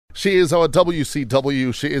She is our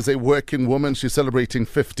WCW. She is a working woman. She's celebrating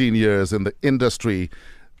 15 years in the industry.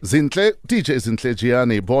 Zinhle, DJ Zinhle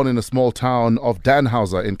Gianni, born in a small town of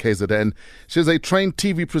Danhauser in KZN. She's a trained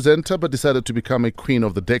TV presenter but decided to become a queen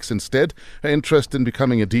of the decks instead. Her interest in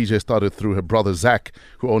becoming a DJ started through her brother Zach,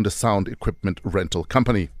 who owned a sound equipment rental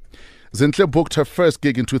company. Zinhle booked her first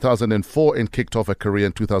gig in 2004 and kicked off her career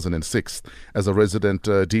in 2006 as a resident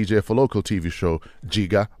DJ for local TV show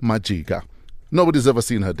Jiga Majiga. Nobody's ever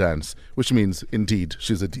seen her dance, which means, indeed,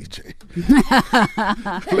 she's a DJ.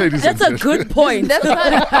 Ladies that's and a good point. That's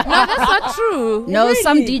not true. No, Really?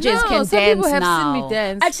 some DJs can some dance people have now. seen me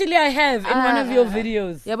dance. Actually, I have in one of your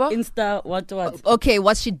videos. Yeah, but Insta, what? Okay,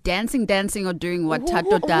 was she dancing or doing what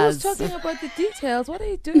Tato does? Who's talking about the details? What are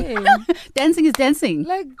you doing? Dancing is dancing.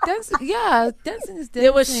 Like dancing, yeah, dancing is dancing.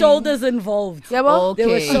 There were shoulders involved. Yeah, but There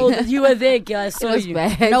were Okay. shoulders. You were there, guys. I it saw was you.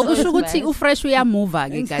 bad. No, It was kusho ukuthi bad. ufresh uyamuva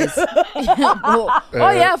ke guys.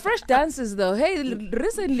 Oh yeah, fresh dances though. Hey,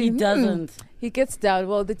 recently He doesn't. He gets down.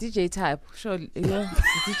 Well, the DJ type, sure, you know,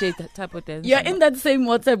 the DJ type of dance. You're in that same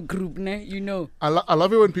WhatsApp group, ne? You know. I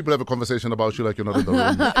love it when people have a conversation about you like you're not in the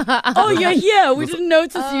room. Oh, you're here. We didn't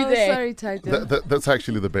notice you there. Sorry, title. That's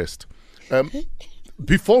actually the best.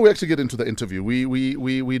 Before we actually get into the interview,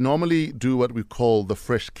 we normally do what we call the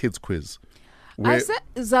Fresh Kids Quiz. I Where- said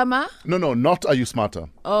Zama. No, not Are You Smarter?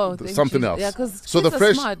 Oh, thank Something you. else. Yeah, because so the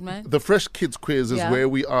fresh, smart, man. the Fresh Kids Quiz is Yeah. where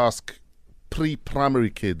we ask pre-primary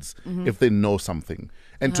kids if they know something.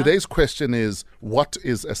 And today's question is, what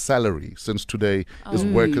is a salary? Since today is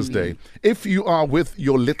Workers' Day. If you are with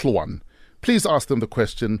your little one, please ask them the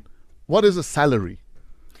question, what is a salary?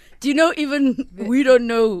 Do you know, even we don't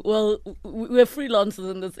know. Well, we're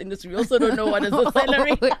freelancers in this industry. We also don't know what is a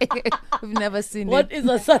salary. We've never seen What is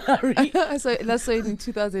a salary? it. So that's it in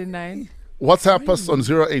 2009. WhatsApp us on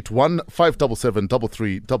 081 577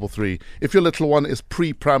 3333. If your little one is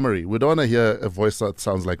pre-primary, we don't want to hear a voice that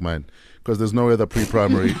sounds like mine, because there's no other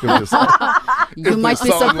pre-primary. You might be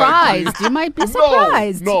surprised. You might be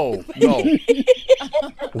surprised. No.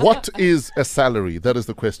 What is a salary? That is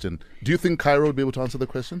the question. Do you think Cairo would be able to answer the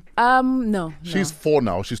question? No. She's 4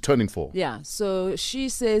 now. She's turning 4. Yeah, so she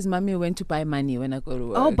says, "Mommy went to buy money when I go to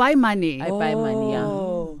work." Oh, buy money. I buy money. Yeah.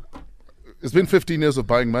 Oh. It's been 15 years of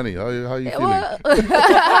buying money. How are you feeling? Well,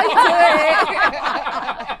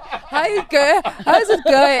 how you going? How's it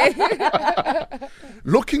going?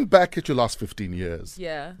 Looking back at your last 15 years,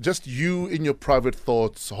 Yeah. just you in your private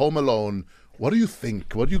thoughts, home alone, what do you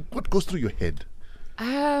think? What goes through your head?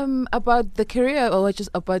 About the career or just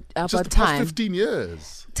about Just the past time? 15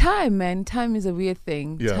 years. Time, man. Time is a weird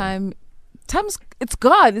thing. Yeah. Time's it's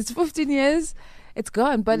gone. It's 15 years. It's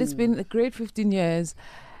gone, but it's been a great 15 years.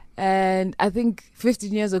 And I think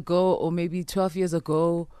 15 years ago, or maybe 12 years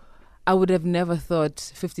ago, I would have never thought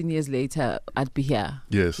 15 years later I'd be here.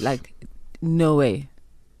 Yes. Like, no way.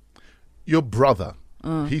 Your brother,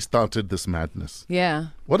 he started this madness. Yeah.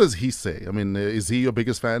 What does he say? I mean, is he your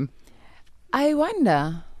biggest fan? I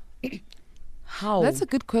wonder. How? That's a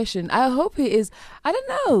good question. I hope he is. I don't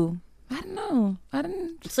know.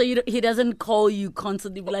 So he doesn't call you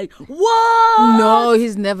constantly, be like, what? No,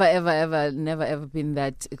 he's never ever been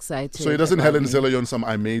that excited. So he doesn't about Helen me. Zeller you on some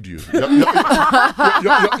I made you. You're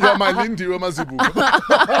my Lindy, you're my Zibu.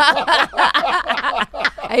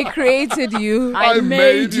 I created you. I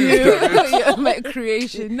made you. You're my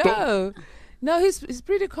creation. No, he's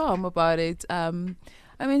pretty calm about it. I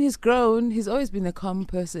mean, he's grown. He's always been a calm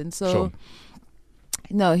person. So, Sure.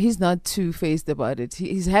 no, he's not too phased about it.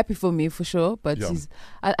 He's happy for me for sure. But Yeah.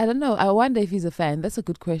 I don't know. I wonder if he's a fan. That's a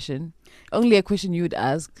good question. Only a question you would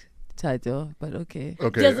ask, Tato. But okay.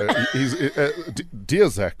 Okay, dear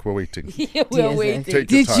Zach, we're waiting. Yeah, we're Dear waiting.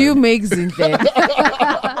 Take your Did you time. make Zinhle?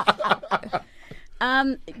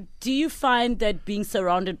 Do you find that being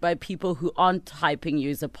surrounded by people who aren't hyping you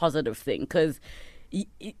is a positive thing? Because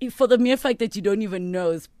for the mere fact that you don't even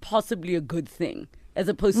know is possibly a good thing, as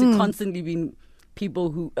opposed to constantly being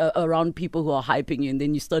people who around people who are hyping you, and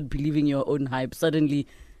then you start believing your own hype. Suddenly,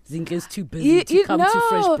 Zinhle's too busy to come to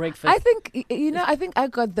Fresh Breakfast. I think I think I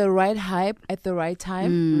got the right hype at the right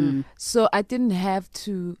time. So I didn't have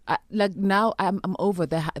to like now I'm over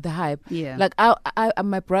the hype. Yeah. Like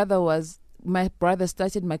my brother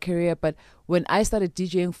started my career, but when I started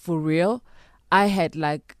DJing for real, I had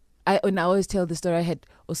and I always tell the story, I had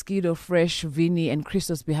Oskido, Fresh, Vinny, and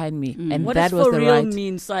Christos behind me, and what that does was for the real right.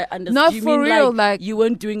 mean? So I understand. Not you for mean real, like like- you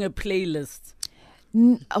weren't doing a playlist.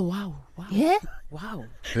 Oh, wow. Yeah. Wow.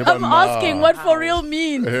 I'm asking what for real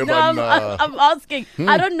means. No, I'm asking.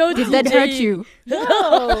 I don't know. Did that hurt you?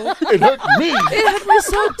 No. It hurt me. It hurt me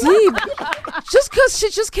so deep. Just because she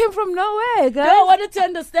just came from nowhere, guys. No, I wanted to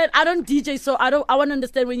understand. I don't DJ, so I want to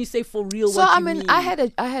understand when you say for real. So what I you mean, I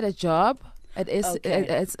had a job at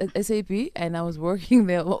SAP, and I was working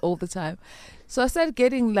there all the time. So I started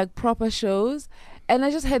getting like proper shows, and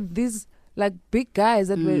I just had these like big guys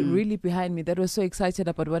that were really behind me, that were so excited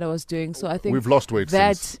about what I was doing. So I think We've lost weight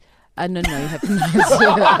since. No, you have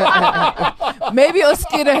not. Maybe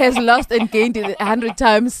Oskino has lost and gained it 100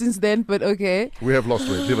 times since then, but okay. We have lost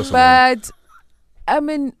weight. Leave us alone. But I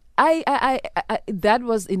mean, I that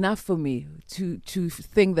was enough for me to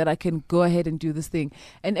think that I can go ahead and do this thing.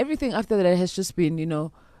 And everything after that has just been, you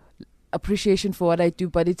know, appreciation for what I do,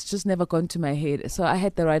 but it's just never gone to my head. So I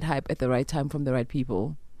had the right hype at the right time from the right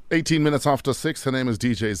people. 18 minutes after 6. Her name is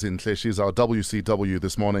DJ Zinhle. She's our WCW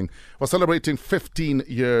this morning. We're celebrating 15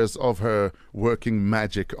 years of her working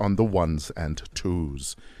magic on the ones and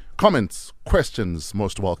twos. Comments, questions,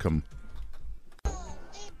 most welcome.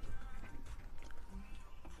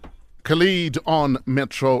 Khalid on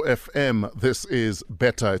Metro FM. This is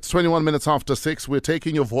Better. It's 21 minutes after 6. We're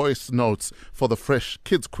taking your voice notes for the Fresh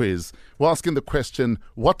Kids Quiz. We're asking the question,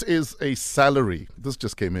 what is a salary? This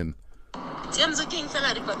just came in. James King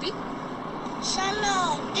salary, papi.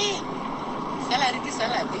 Salary. Salary ki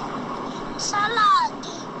salary.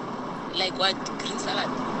 Salary. Like what? Green salad.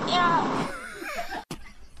 Yeah.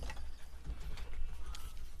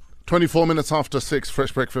 24 minutes after 6,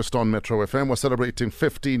 Fresh Breakfast on Metro FM. We're celebrating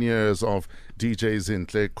 15 years of DJ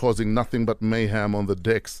Zinhle, causing nothing but mayhem on the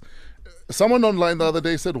decks. Someone online the other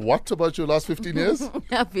day said, what about your last 15 years?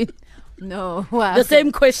 No. Wow. The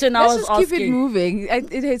same question I was Let's asking. just keep it moving.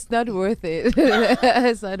 It's not worth it.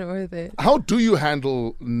 It's not worth it. How do you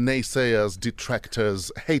handle naysayers,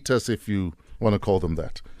 detractors, haters, if you want to call them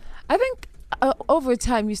that? I think over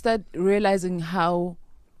time you start realizing how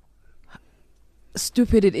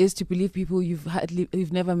stupid it is to believe people you've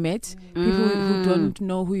never met, people who don't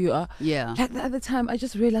know who you are. Yeah. Like the other time, I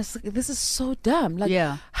just realized this is so dumb. Like,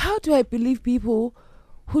 Yeah. how do I believe people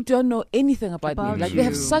who don't know anything about me? Like, they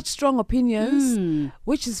have such strong opinions,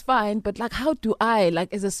 which is fine, but like, how do I,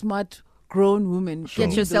 like, as a smart grown woman,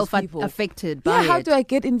 Get yourself people? affected by How it. do I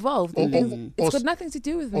get involved in things? or It's got nothing to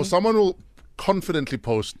do with me. Or someone will confidently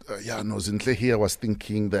post, Zinhle here was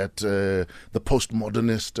thinking that the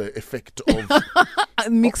postmodernist effect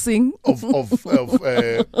of Mixing.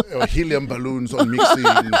 of helium balloons on mixing.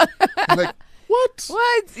 I'm like, what?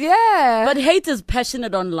 What? Yeah. But hate is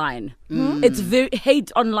passionate online. It's very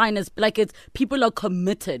hate online is like it's people are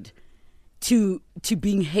committed to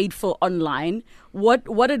being hateful online.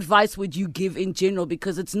 What advice would you give in general?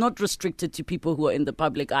 Because it's not restricted to people who are in the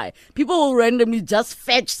public eye. People will randomly just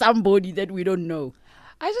fetch somebody that we don't know.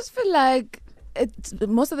 I just feel like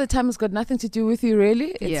most of the time it's got nothing to do with you,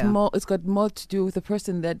 really. It's got more to do with the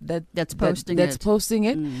person that's posting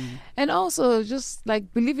it. And also just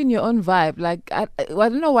like believe in your own vibe. Like I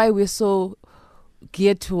don't know why we're so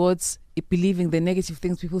geared towards believing the negative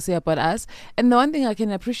things people say about us. And the one thing I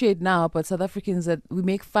can appreciate now about South Africans that we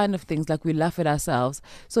make fun of things, like we laugh at ourselves.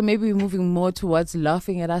 So maybe we're moving more towards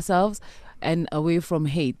laughing at ourselves and away from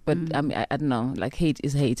hate. But I mean, I don't know, like hate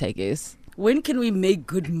is hate, I guess. When can we make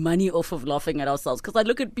good money off of laughing at ourselves? Because I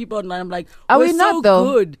look at people online, I'm like, Are we're we not, so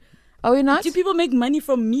though? good. Are we not? Do people make money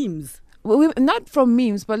from memes? Not from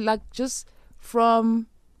memes, but like just from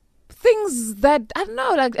things that I don't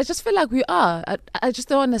know. Like I just feel like we are. I just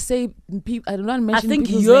don't want to say people. I don't want to mention. I think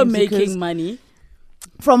people's you're names making money.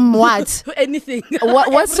 From what? Anything.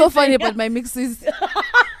 What's so funny about my mixes?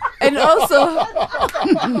 And also,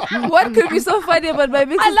 what could be so funny about my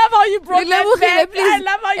mixes? I love how you brought that back. Please I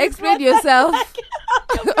love how you explain brought yourself.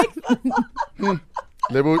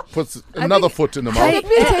 Lebo puts another foot in the mouth. Tata,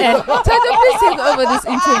 please take over this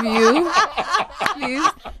interview. Please.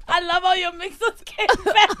 I love how your mixers came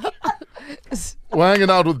back. We're hanging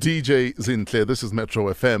out with DJ Zinhle. This is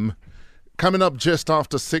Metro FM. Coming up just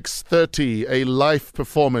after 6:30, a live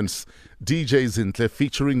performance. DJ Zinhle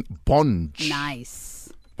featuring Bonj. Nice.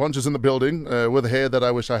 Bonj is in the building with hair that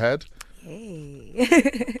I wish I had.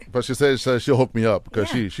 Hey. But she says she'll hook me up because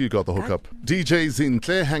she got the hookup. DJ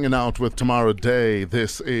Zinhle hanging out with Tamara Day.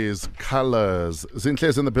 This is Colors.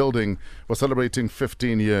 Zinhle's in the building. We're celebrating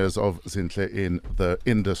 15 years of Zinhle in the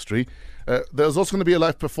industry. There's also going to be a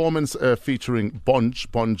live performance featuring Bonj.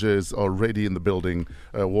 Bonj is already in the building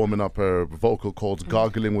warming up her vocal cords,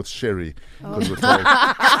 gargling with sherry. Because we're told,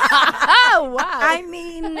 Oh, wow. I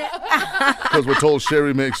mean, because we're told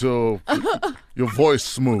sherry makes your voice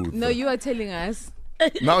smooth. No, you are telling us.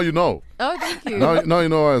 Now you know. Oh, thank you. Now you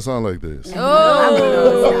know why I sound like this.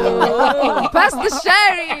 Oh, pass the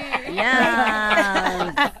sherry.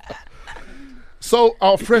 Yeah. So,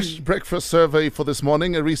 our fresh breakfast survey for this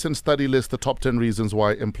morning. A recent study lists the top 10 reasons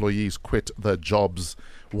why employees quit their jobs.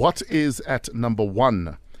 What is at number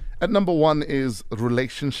 1? At number 1 is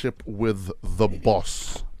relationship with the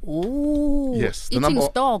boss. Ooh. Yes, the Eating number-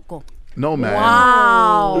 stoko. No, man.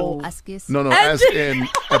 Wow. Askis. No, as in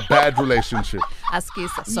a bad relationship. Askis.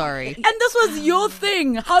 Sorry. And this was your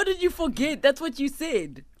thing. How did you forget? That's what you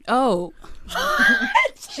said. Oh.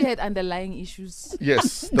 She had underlying issues.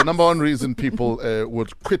 Yes, the number 1 reason people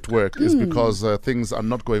would quit work is because things are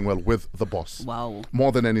not going well with the boss. Wow.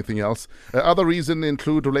 More than anything else. Other reasons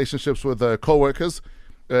include relationships with co-workers,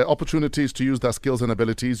 opportunities to use their skills and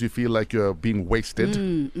abilities. You feel like you're being wasted.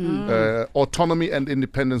 Autonomy and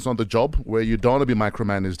independence on the job, where you don't want to be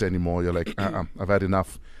micromanaged anymore. You're like, I've had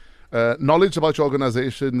enough. Knowledge about your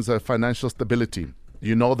organization's financial stability.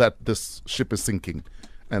 You know that this ship is sinking,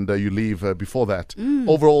 and you leave before that.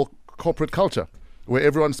 Overall corporate culture, where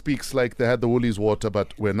everyone speaks like they had the Woolies water,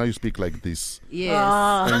 but where now you speak like this.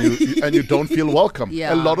 Yes. And you don't feel welcome.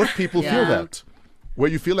 Yeah. A lot of people feel Yeah. that. Where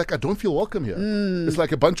you feel like, I don't feel welcome here. It's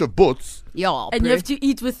like a bunch of boots. Yeah. And you have to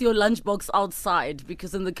eat with your lunchbox outside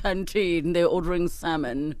because in the country they're ordering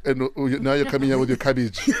salmon And now you're coming here with your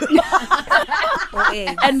cabbage.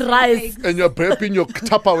 and rice, And you're burping your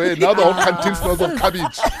Tupperware. Now the whole canteen smells of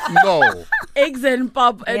cabbage. No. eggs and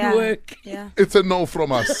pub and Yeah. work. Yeah. It's a no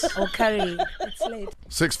from us. Or curry. It's late.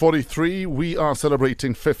 6:43, we are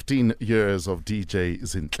celebrating 15 years of DJ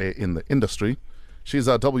Zinhle in the industry. She's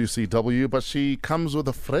our WCW, but she comes with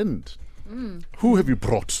a friend. Who have you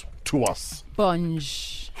brought to us?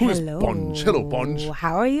 Bonge. Who is Hello. Bonge? Hello, Bonge.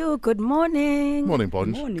 How are you? Good morning. Morning,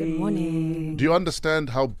 Bonge. Good morning. Do you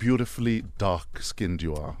understand how beautifully dark-skinned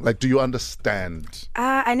you are? Like, do you understand?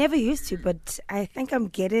 I never used to, but I think I'm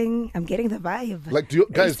getting the vibe. Like, do you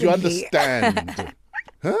Recently. understand?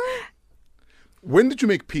 Huh? When did you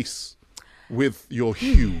make peace with your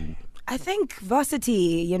hue? I think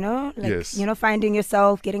varsity, like, Yes. finding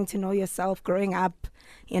yourself, getting to know yourself, growing up,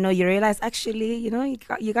 you realize actually, you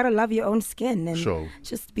got to love your own skin and Sure.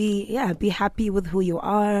 just be happy with who you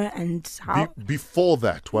are and how. Before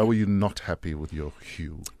that, why were you not happy with your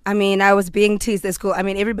hue? I mean, I was being teased at school. I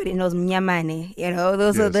mean, everybody knows mnyamane,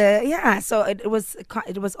 those are so it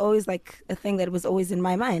was always like a thing that was always in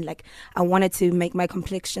my mind. Like, I wanted to make my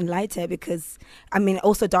complexion lighter because, I mean,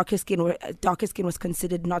 also darker skin was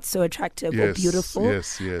considered not so attractive or Yes, beautiful.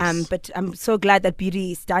 yes. But I'm so glad that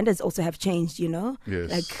beauty standards also have changed,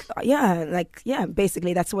 Yes.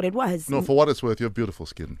 Basically that's what it was. No, for what it's worth, you have beautiful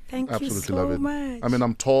skin. Thank you Absolutely so love it. much. I mean,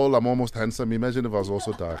 I'm tall, I'm almost handsome. Imagine if I was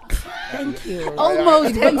also dark. Thank you.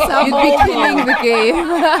 Almost handsome. You'd be killing the game.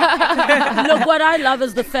 Look, what I love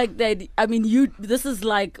is the fact that, I mean, this is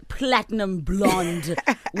like platinum blonde,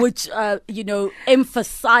 which,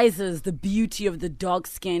 emphasizes the beauty of the dark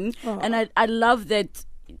skin. And I love that,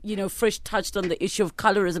 Fresh touched on the issue of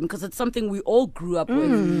colorism because it's something we all grew up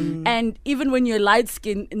with. And even when you're light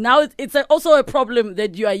skinned, now it's also a problem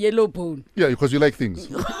that you are yellow bone. Yeah, because you like things.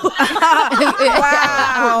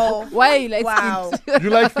 Wow. Why you like Wow. You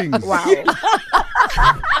like things. Wow.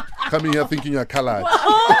 Coming here thinking you're colored.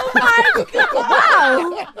 Oh my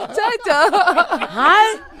God. Toto?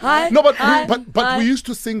 Hi. No, but we used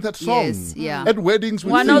to sing that song. Yes, yeah. At weddings,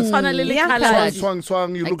 we Why not sing. Twana Lily Yeah. colored?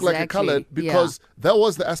 Swang, you look like a Exactly, colored because that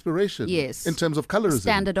was the aspiration. Yes. In terms of colorism.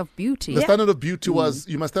 Standard of beauty. The standard of beauty was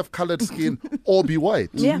you must have colored skin or be white.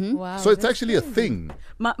 Yeah. Wow, So it's actually a thing.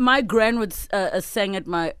 My gran would sang at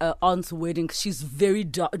my aunt's wedding. She's very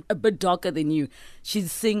dark, a bit darker than you. She'd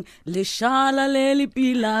sing Le shala leli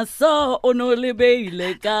pila so ono le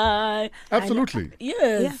beile kai. Absolutely.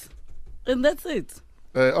 Yes, and that's it.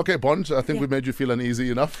 Okay, Bonge, I think we made you feel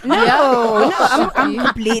uneasy enough. No, I'm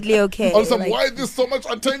completely okay. Also, Like, why there's so much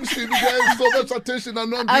attention, guys? So much attention. I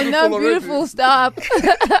know I'm I beautiful know, already. beautiful. Stop.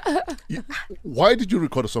 Why did you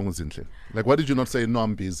record a song with Zinhle? Like, why did you not say, no,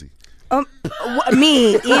 I'm busy?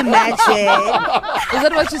 me, imagine. Is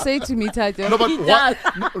that what you say to me, Taito? No, but He why,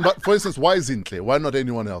 does. no, but for instance, why Zinhle? Why not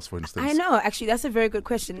anyone else, for instance? I know, actually, that's a very good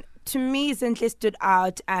question. To me, Zinhle stood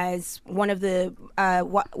out as one of the,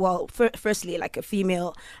 firstly, like a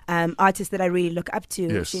female artist that I really look up to.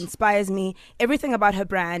 Yes. She inspires me. Everything about her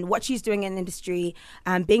brand, what she's doing in the industry,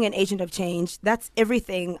 being an agent of change, that's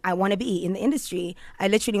everything I want to be in the industry. I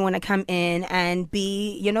literally want to come in and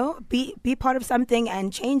be part of something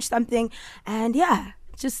and change something. And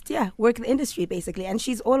work the industry basically. And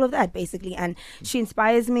she's all of that basically. And she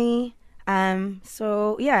inspires me.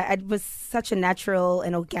 It was such a natural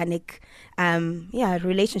and organic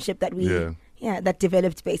relationship that we that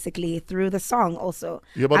developed basically through the song also.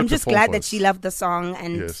 You're about to I'm just perform glad for that us. she loved the song,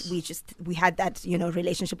 and Yes. we had that,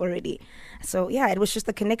 relationship already. So yeah, it was just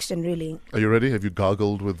a connection really. Are you ready? Have you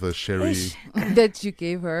gargled with the sherry? Ish. that you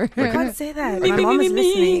gave her. I can't say that. Me, My me, mom me, is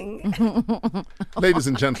me. listening. Ladies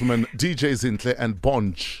and gentlemen, DJ Zinhle and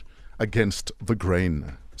Bonj against the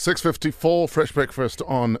grain. 6:54, Fresh Breakfast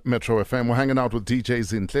on Metro FM. We're hanging out with DJ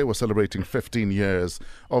Zinhle. We're celebrating 15 years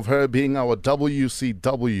of her being our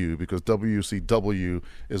WCW, because WCW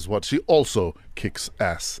is what she also kicks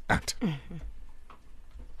ass at.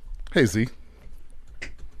 Hey, Z.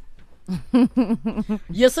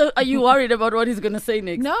 Yes, so are you worried about what he's going to say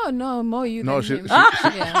next? No, more you No, than she- him.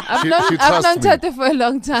 she- Yeah. I've she known, I've trusts known me. Tata for a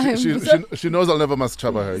long time. She knows I'll never must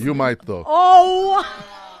trouble her. You might, though. Oh,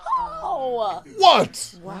 wow.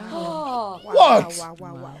 What? Wow. What?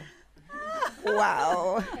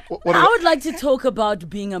 Wow. What I would like to talk about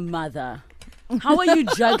being a mother. How are you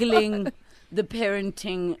juggling the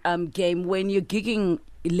parenting game when you're gigging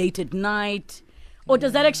late at night? Or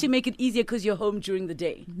does that actually make it easier because you're home during the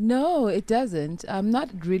day? No, it doesn't. I'm not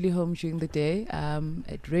really home during the day.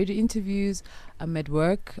 At radio interviews, I'm at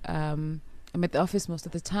work. I'm at the office most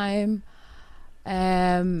of the time.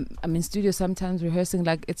 I'm in studio sometimes rehearsing.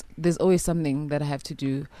 There's always something that I have to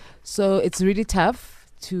do. So it's really tough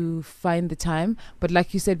to find the time. But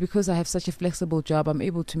like you said, because I have such a flexible job, I'm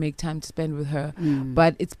able to make time to spend with her.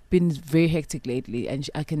 But it's been very hectic lately, and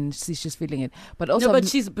I can see she's feeling it. But also, No, but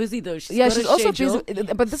she's busy though. She's yeah, got she's a also schedule. busy.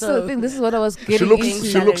 But this is So- the thing. This is what I was She getting looks, into.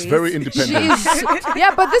 she looks very She independent. is,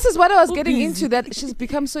 yeah, but this is what I was getting busy. into, that she's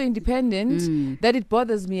become so independent that it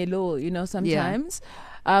bothers me a little, sometimes.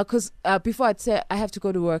 Because before I'd say I have to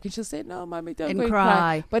go to work, and she'll say, "No, mommy, don't And go and cry.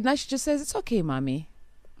 cry." But now she just says, "It's okay, mommy.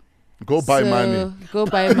 Go buy money. Go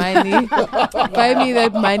buy money. Buy me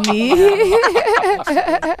that money."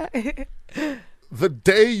 The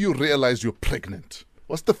day you realized you're pregnant,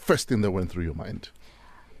 what's the first thing that went through your mind?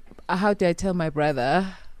 How do I tell my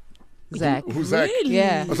brother, Zach? Who's Zach? Really?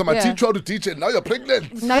 Yeah. I said, my yeah. teacher how to teach it. Now you're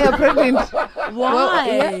pregnant. Now you're pregnant.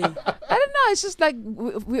 Why? I don't know. It's just like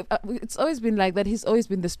it's always been like that. He's always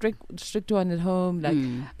been the strict one at home. Like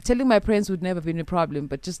telling my parents would never been a problem,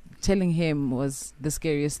 but just telling him was the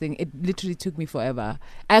scariest thing. It literally took me forever.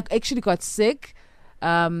 I actually got sick,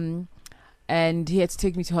 and he had to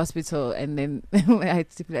take me to hospital. And then I had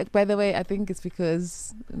to be like, by the way, I think it's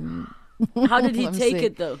because. How did he I'm take sick.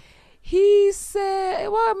 it though? He said,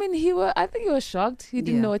 I think he was shocked. He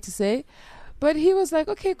didn't Yeah. know what to say. But he was like,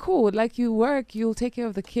 okay, cool. Like, you work, you'll take care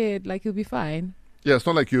of the kid. Like, you'll be fine. Yeah, it's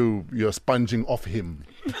not like you're sponging off him.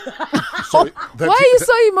 So that Why are you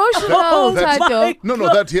so emotional, that's- Tato? No,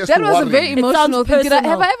 that he has That to was a worry. very emotional thing. Have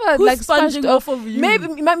personal. I ever Who's sponged sponging off off of you?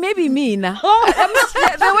 Maybe me now.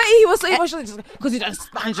 The way he was so emotional, because you don't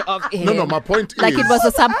sponge off him. No, my point Like is... it was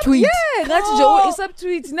a subtweet. Yeah, that's it's up to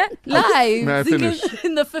it. Live. May I finish?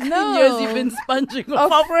 In the 15 No. years you've been sponging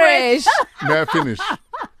Of off fresh. May I finish?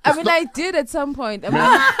 I mean, I did at some point. I mean,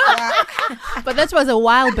 But that was a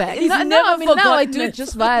while back. He's now never I mean, now I forgotten do it. it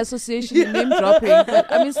just via association and name dropping.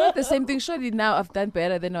 But I mean, it's not the same thing. Surely now I've done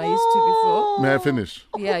better than I used to before. May I finish?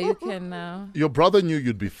 Yeah, you can now. Your brother knew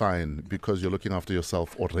you'd be fine because you're looking after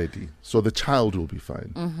yourself already. So the child will be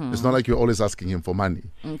fine. It's not like you're always asking him for money.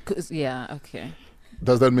 Yeah, okay.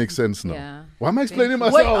 Does that make sense now? Yeah. Why am I explaining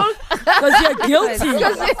Wait, myself? because you're guilty.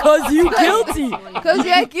 Because you're guilty. Because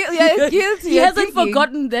you're guilty. He you're hasn't thinking.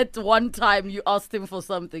 forgotten that one time you asked him for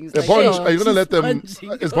something. He's like, Bonj, hey, are you going to she's let them...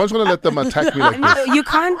 sponging. Is Bonj going to let them attack me like this? No, you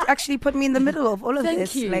can't actually put me in the middle of all of Thank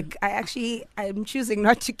this. you. Like, I'm choosing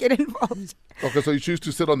not to get involved. Okay, so you choose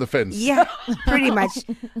to sit on the fence. Yeah, pretty much.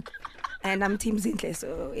 And I'm Team Zinhle,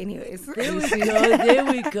 so anyways. There we go. There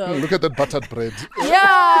we go. Look at that buttered bread.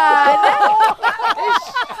 Yeah.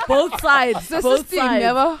 Both sides. So Both sister, sides.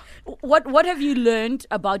 never. What have you learned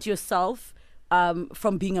about yourself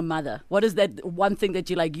from being a mother? What is that one thing that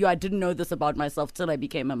you're like, I didn't know this about myself till I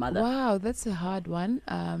became a mother? Wow, that's a hard one.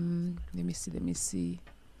 Let me see.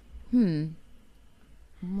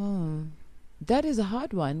 That is a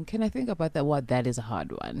hard one. Can I think about that? What? That is a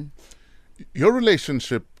hard one. Your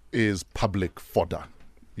relationship is public fodder.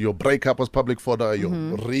 Your breakup was public fodder. Your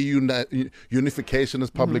reunification is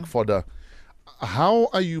public fodder. How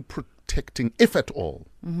are you protecting, if at all,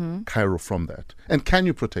 Cairo from that? And can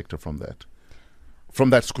you protect her from that? From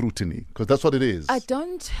that scrutiny? Because that's what it is. I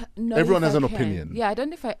don't know. Everyone if has I an can. opinion. Yeah, I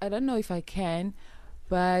don't know if I can,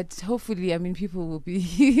 but hopefully, I mean, people will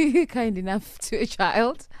be kind enough to a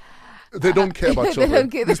child. They don't care about They children. don't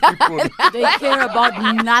care. These people. They care about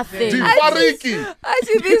nothing. Difariki. I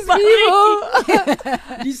see these people.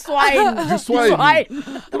 The swine. The swine.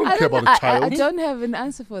 They don't care about a I child. don't have an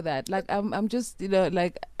answer for that. Like I'm just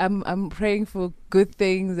like I'm praying for good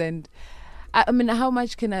things, and I mean, how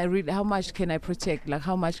much can I read? How much can I protect? Like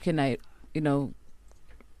how much can I,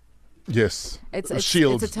 Yes. It's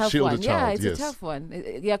shield a tough shield one. a child. Yeah, it's yes. a tough one.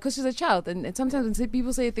 Yeah, because she's a child, and sometimes when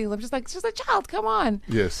people say things, I'm just like, she's a child. Come on.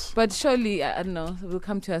 Yes. But surely, I don't know, we'll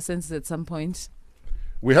come to our senses at some point.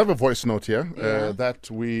 We have a voice note here Yeah. that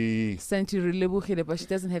we. Sent to Relebogile, but she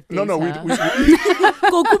doesn't have data. No, we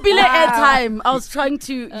Kokupile airtime. I was trying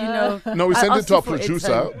to, No, we I sent it asked to our you for producer,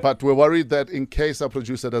 airtime. but we're worried that in case our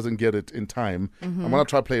producer doesn't get it in time, I'm going to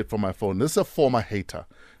try to play it from my phone. This is a former hater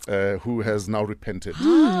who has now repented.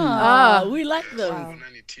 We like them.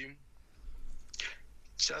 Nani team.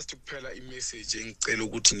 Just to phela imessage engicela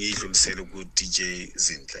ukuthi ngiyidlulisele ku DJ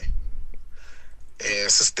Zinhle.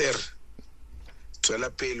 Sister, tswela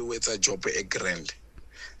pele o etsa job e grand.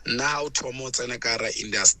 Now thomo tsena ka ra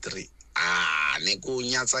industry. Ne go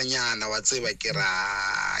nyatsanyana wa tseba ke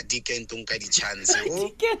ra dikentong ka di chance.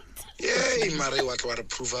 Yeah, mare wa tlo re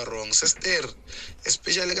prove wrong. Sister,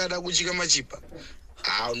 especially ka da go jika majipa.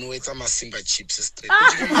 No etsa masimba chips straight.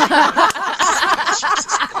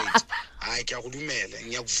 Hayi ke a go dumela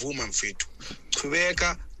ngiyakuvuma mfethu.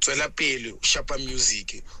 Chubeka tswela pele shapa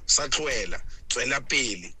music sa tloela tswela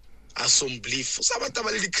pele asomblief sabantu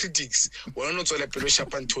abale di critics wona no tswela pele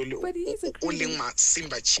shapa nthole o leng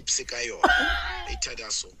masimba chips ka yona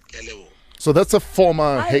ithadaso kelebo. So that's a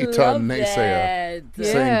former I hater love naysayer that.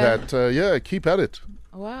 saying that, keep at it.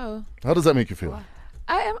 Wow. How does that make you feel?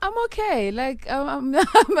 I'm okay. Like I'm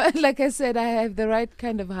like I said, I have the right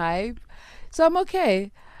kind of hype, so I'm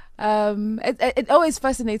okay. It always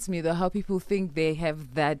fascinates me though how people think they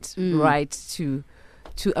have that right to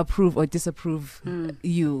approve or disapprove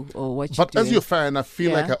you or what you do. But as your fan, I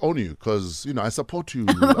feel like Yeah. I own you because I support you.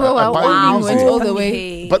 Wow, I buy wow. your music. Went all the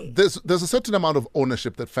way. But there's a certain amount of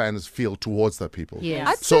ownership that fans feel towards their people. Yes.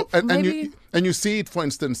 I'd So say and maybe you see it, for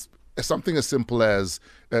instance, something as simple as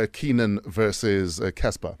Keenan versus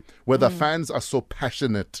Casper, where the fans are so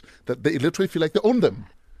passionate that they literally feel like they own them.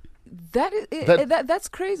 that's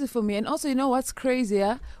crazy for me. And also, you know what's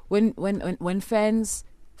crazier when fans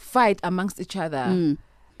fight amongst each other.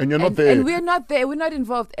 And you're not and, there. and we're not there. We're not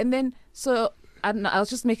involved. And then so I don't know, I'll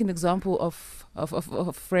just make an example of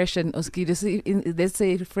Fresh and Oskido. So let's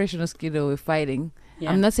say Fresh and Oskido were fighting.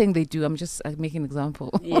 Yeah. I'm not saying they do. I'm just making an example.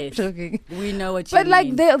 Yes. I'm joking. We know what you But like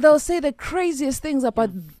mean. they'll say the craziest things about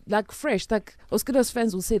like Fresh. Like Oskido's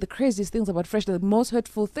fans will say the craziest things about Fresh, the most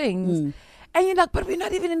hurtful things. And you're like, but we're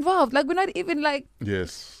not even involved. Like we're not even like.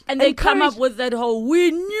 Yes. And they come encourage- up with that whole,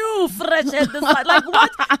 we knew Fresh had this. Like,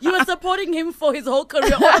 what? You were supporting him for his whole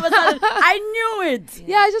career. All of a sudden, I knew it.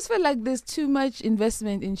 Yeah, I just feel like there's too much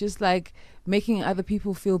investment in just like making other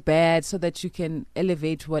people feel bad so that you can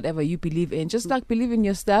elevate whatever you believe in. Just like believe in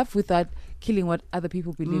your stuff without killing what other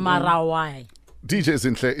people believe in. Marawai. DJ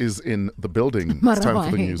Zinhle is in the building. It's time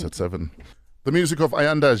for the Marawai. news at 7. The music of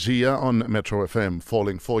Ayanda Gia on Metro FM,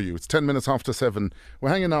 Falling For You. It's 10 minutes after 7. We're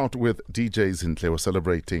hanging out with DJ Zinhle. We're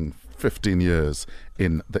celebrating 15 years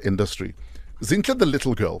in the industry. Zinhle, the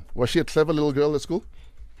little girl. Was she a clever little girl at school?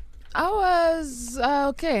 I was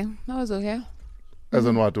okay. I was okay. As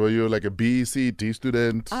in what? Were you like a B, C, D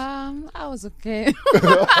student? I was okay.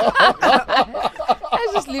 I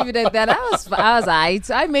just leave it at that. I was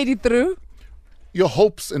alright. I made it through. Your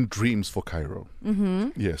hopes and dreams for Cairo. Mm-hmm.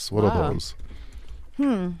 Yes, what are those?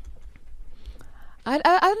 I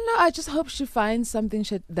don't know. I just hope she finds something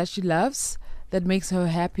that she loves, that makes her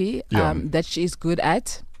happy, Yeah. that she is good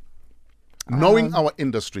at. Knowing our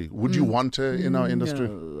industry, would you want her in our industry?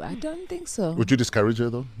 No, I don't think so. Would you discourage her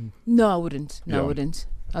though? No, I wouldn't. No, Yeah. I wouldn't.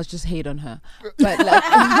 I'll just hate on her. But like,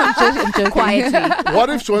 I'm joking. Quietly. What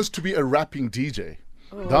if she wants to be a rapping DJ?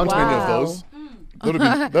 There aren't many of Wow. those.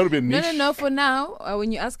 That would be a niche. No. For now,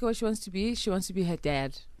 when you ask her what she wants to be her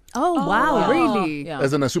dad. Oh, wow. Yeah. Really? Yeah.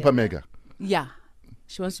 As in a super mega. Yeah.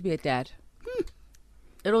 She wants to be a dad.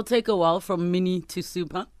 It'll take a while from mini to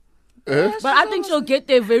super. Eh? But I think she'll get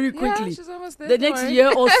there very Yeah, quickly. she's almost there. The don't next worry.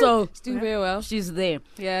 year or so, She's doing very well. she's there.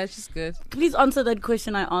 Yeah, she's good. Please answer that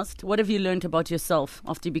question I asked. What have you learned about yourself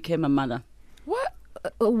after you became a mother? What?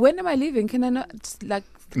 When am I leaving? Can I not like?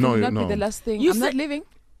 Can No, it not no. be the last thing. You I'm not said- leaving.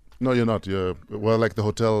 No, you're not. You're like the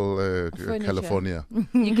hotel Furniture. California.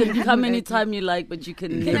 You can come anytime you like, but you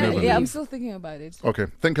can can never never leave. Yeah, I'm still thinking about it. Okay,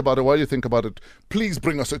 think about it. While you think about it, please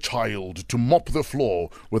bring us a child to mop the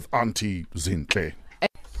floor with Auntie Zinhle.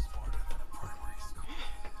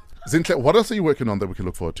 Zinhle, what else are you working on that we can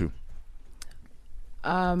look forward to?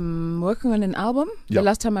 Working on an album. Yeah. The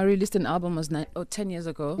last time I released an album was 10 years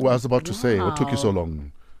ago. Well, I was about to say, what took you so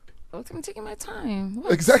long? Oh, I'm taking my time.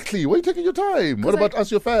 What? Exactly. Why are you taking your time? What about us,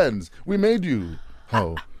 your fans? We made you.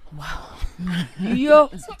 How? Yo.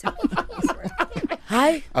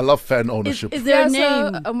 Hi. I love fan ownership. Is there a Yeah,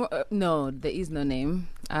 name? no, there is no name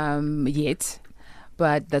yet.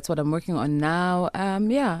 But that's what I'm working on now.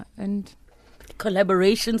 Yeah, and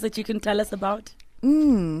Collaborations that you can tell us about?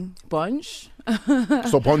 Bunch.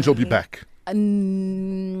 So Bonj will be back. I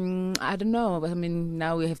don't know. I mean,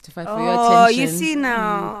 now we have to fight for your Oh, attention. you see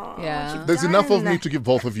now. Yeah. There's enough of me to give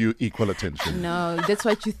both of you equal attention. No, that's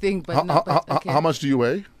what you think, but no. But, okay. How much do you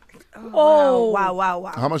weigh? Oh,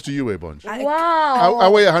 wow. How much do you weigh, Bonj? Wow. I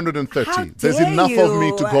weigh 130. How There's dare enough of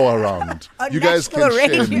me to you. go around. On You guys can national share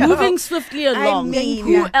me. radio. Moving swiftly along. mean-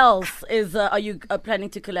 Who else are you planning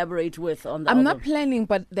to collaborate with on the I'm album? not planning,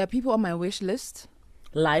 but there are people on my wish list.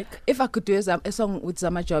 Like? If I could do a song with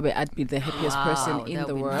Zama Jobe, I'd be the happiest person in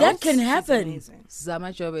the world. That can happen. Zama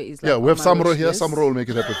Jobe is like Yeah, we have on my Samro wish here. list. Samro will make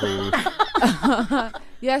it happen for you.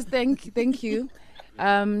 Yes, thank you. So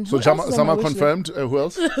who else is on Zama my wish list? confirmed. Who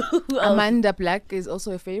else? Amanda Black is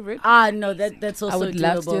also a favorite. No, that's also I would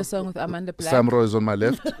love to do doable. a song with Amanda Black. Samro is on my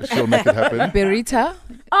left. She'll make it happen. Berita,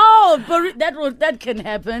 Oh, but that can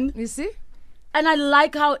happen. you see? And I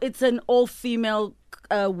like how it's an all-female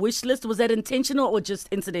wish list. Was that intentional or just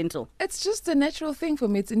incidental? It's just a natural thing for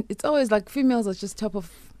me. It's always like females are just top of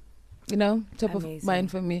Amazing. mind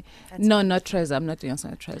for me. That's No, not Treza. I'm not doing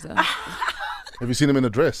something Treza. Have you seen him in a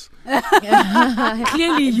dress?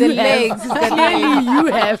 Clearly The you legs. have. He's got Clearly you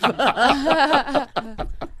have.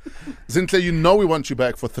 Zinhle, you know we want you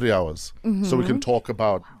back for 3 hours so we can talk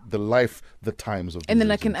about the life, the times of And then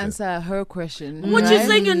DJ I can Zinhle. answer her question. What you're right?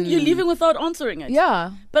 saying, you're leaving without answering it.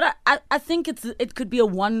 Yeah. But I think it could be a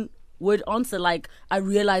one-word answer, like I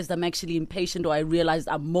realized I'm actually impatient, or I realized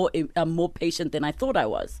I'm more patient than I thought I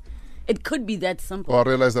was. It could be that simple. Or I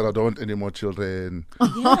realized that I don't want any more children. Yeah.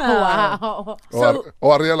 Wow.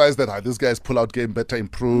 Or I realized that this guy's pull-out game better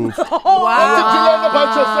improve. Wow. Learn about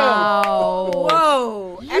yourself.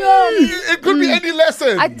 Whoa. It could be any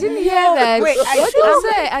lesson. I didn't hear that. Wait, what did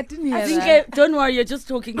you say? I didn't hear I think, that. don't worry, you're just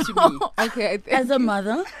talking to me. Okay. As a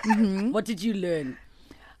mother, what did you learn?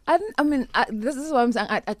 This is what I'm saying.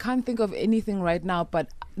 I can't think of anything right now, but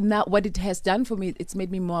now what it has done for me, it's made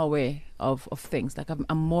me more aware of things. Like I'm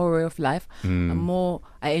more aware of life.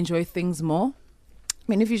 I enjoy things more. I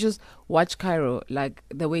mean, if you just watch Cairo, like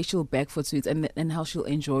the way she'll beg for sweets and how she'll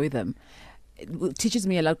enjoy them, it teaches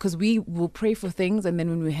me a lot, because we will pray for things and then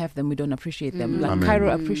when we have them, we don't appreciate them. Like Amen.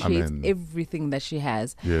 Cairo appreciates Amen. everything that she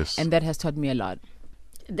has. Yes. And that has taught me a lot.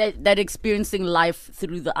 That experiencing life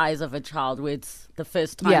through the eyes of a child, where it's the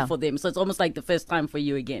first time for them. So it's almost like the first time for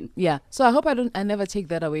you again. Yeah. So I hope I never take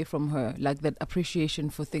that away from her, like that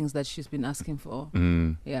appreciation for things that she's been asking for.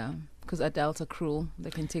 Yeah. Because adults are cruel. They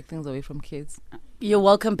can take things away from kids. You're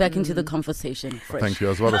welcome back into the conversation, Fresh. Thank you. I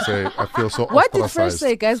was about to say, I feel so What did Fresh ostracized.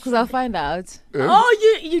 say, guys? Because I'll find out.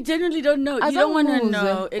 Oh, you genuinely don't know. You don't want to Azamuze.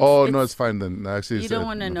 know. Oh, no, it's fine then. I actually You said, don't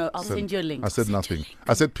want to know. I'll send you a link. I said nothing.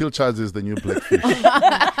 I said Pilchards is the new blackfish.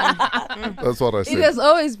 That's what I It said. has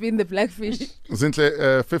always been the blackfish.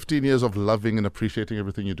 Zinhle, 15 years of loving and appreciating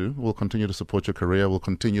everything you do. We'll continue to support your career. We'll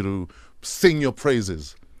continue to sing your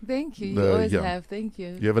praises. Thank you. You always have. Thank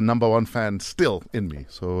you. You have a number one fan still in me.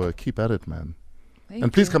 So keep at it, man. Thank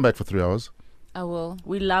And please you. come back for 3 hours. I will.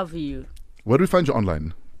 We love you. Where do we find you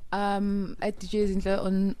online? At DJ Zinhle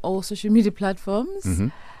on all social media platforms.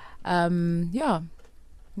 Yeah.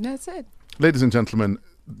 That's it. Ladies and gentlemen,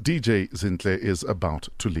 DJ Zinhle is about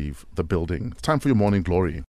to leave the building. It's time for your morning glory.